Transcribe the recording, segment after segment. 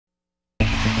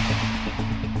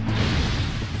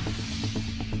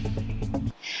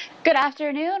Good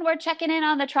afternoon. We're checking in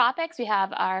on the tropics. We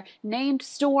have our named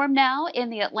storm now in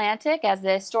the Atlantic as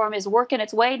the storm is working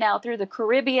its way now through the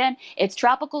Caribbean. It's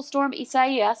Tropical Storm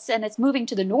Isaias, and it's moving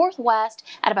to the northwest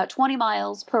at about 20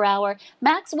 miles per hour.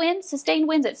 Max winds, sustained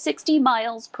winds at 60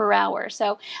 miles per hour.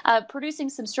 So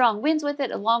producing some strong winds with it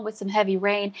along with some heavy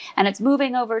rain. And it's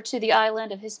moving over to the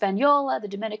island of Hispaniola, the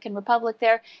Dominican Republic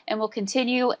there, and will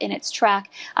continue in its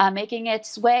track, making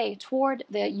its way toward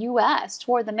the U.S.,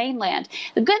 toward the mainland.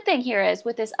 The good thing here is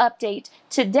with this update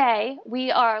today, we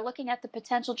are looking at the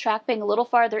potential track being a little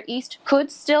farther east,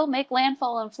 could still make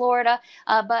landfall in Florida,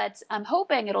 but I'm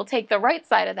hoping it'll take the right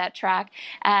side of that track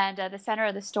and the center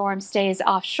of the storm stays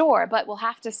offshore, but we'll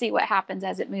have to see what happens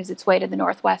as it moves its way to the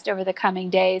northwest over the coming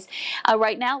days.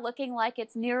 Right now looking like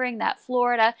it's nearing that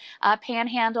Florida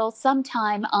panhandle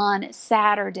sometime on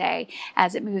Saturday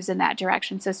as it moves in that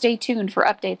direction, so stay tuned for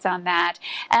updates on that.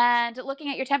 And looking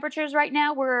at your temperatures right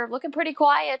now, we're looking pretty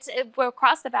quiet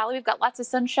across the valley. We've got lots of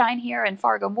sunshine here in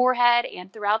Fargo-Moorhead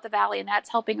and throughout the valley, and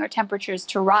that's helping our temperatures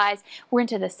to rise. We're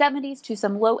into the 70s to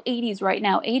some low 80s right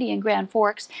now, 80 in Grand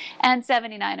Forks and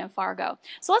 79 in Fargo.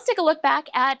 So let's take a look back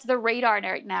at the radar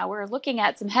right now. We're looking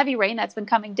at some heavy rain that's been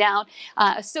coming down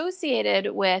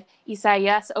associated with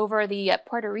Isaias over the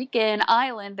Puerto Rican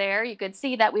island there. You could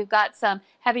see that we've got some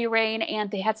heavy rain and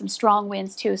they had some strong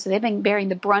winds too, so they've been bearing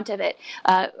the brunt of it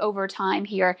over time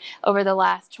here over the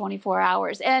last 24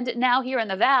 hours. And now here in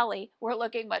the valley, we're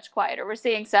looking much quieter. We're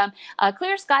seeing some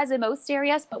clear skies in most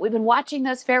areas, but we've been watching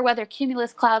those fair weather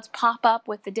cumulus clouds pop up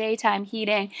with the daytime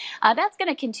heating. That's going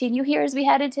to continue here as we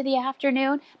head into the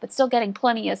afternoon, but still getting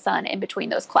plenty of sun in between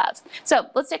those clouds. So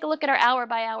let's take a look at our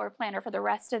hour-by-hour planner for the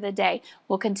rest of the day.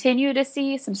 We'll continue to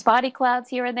see some spotty clouds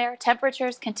here and there.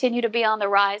 Temperatures continue to be on the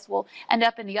rise. We'll end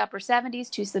up in the upper 70s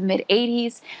to some mid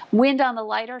 80s. Wind on the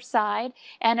lighter side.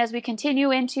 And as we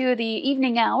continue into the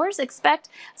evening hours, expect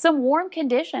some warm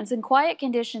conditions and quiet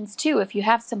conditions too. If you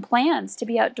have some plans to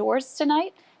be outdoors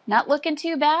tonight, not looking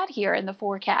too bad here in the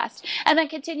forecast. And then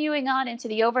continuing on into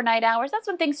the overnight hours, that's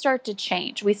when things start to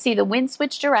change. We see the wind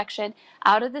switch direction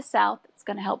out of the south. It's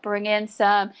going to help bring in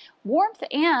some warmth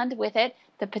and with it,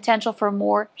 the potential for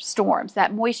more storms,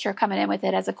 that moisture coming in with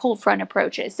it as a cold front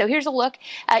approaches. So here's a look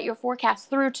at your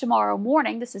forecast through tomorrow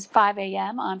morning. This is 5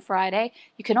 a.m. on Friday.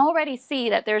 You can already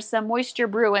see that there's some moisture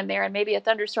brewing there and maybe a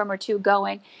thunderstorm or two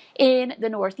going in the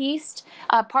northeast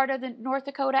part of the North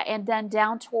Dakota and then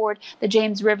down toward the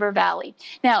James River Valley.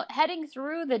 Now, heading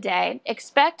through the day,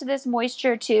 expect this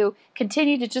moisture to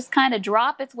continue to just kind of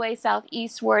drop its way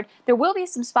southeastward. There will be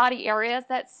some spotty areas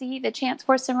that see the chance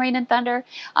for some rain and thunder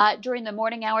during the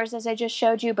morning hours as I just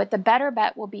showed you, but the better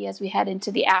bet will be as we head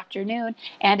into the afternoon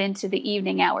and into the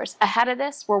evening hours. Ahead of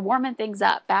this, we're warming things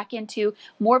up back into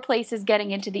more places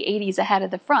getting into the 80s ahead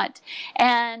of the front.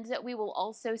 And we will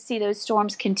also see those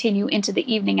storms continue into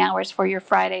the evening hours for your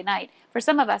Friday night. For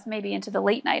some of us, maybe into the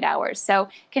late night hours. So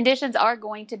conditions are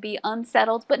going to be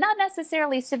unsettled, but not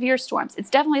necessarily severe storms. It's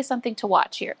definitely something to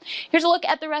watch here. Here's a look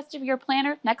at the rest of your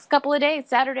planner. Next couple of days,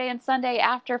 Saturday and Sunday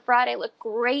after Friday, look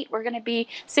great. We're going to be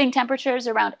seeing temperatures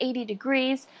around 80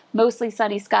 degrees, mostly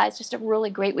sunny skies. Just a really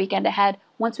great weekend ahead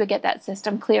once we get that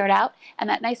system cleared out. And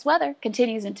that nice weather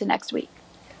continues into next week.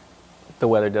 The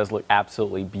weather does look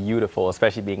absolutely beautiful,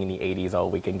 especially being in the 80s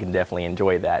all weekend. Can definitely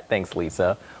enjoy that. Thanks,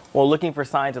 Lisa. Well, looking for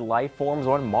signs of life forms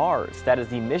on Mars. That is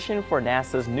the mission for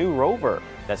NASA's new rover.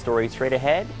 That story straight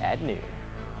ahead at noon.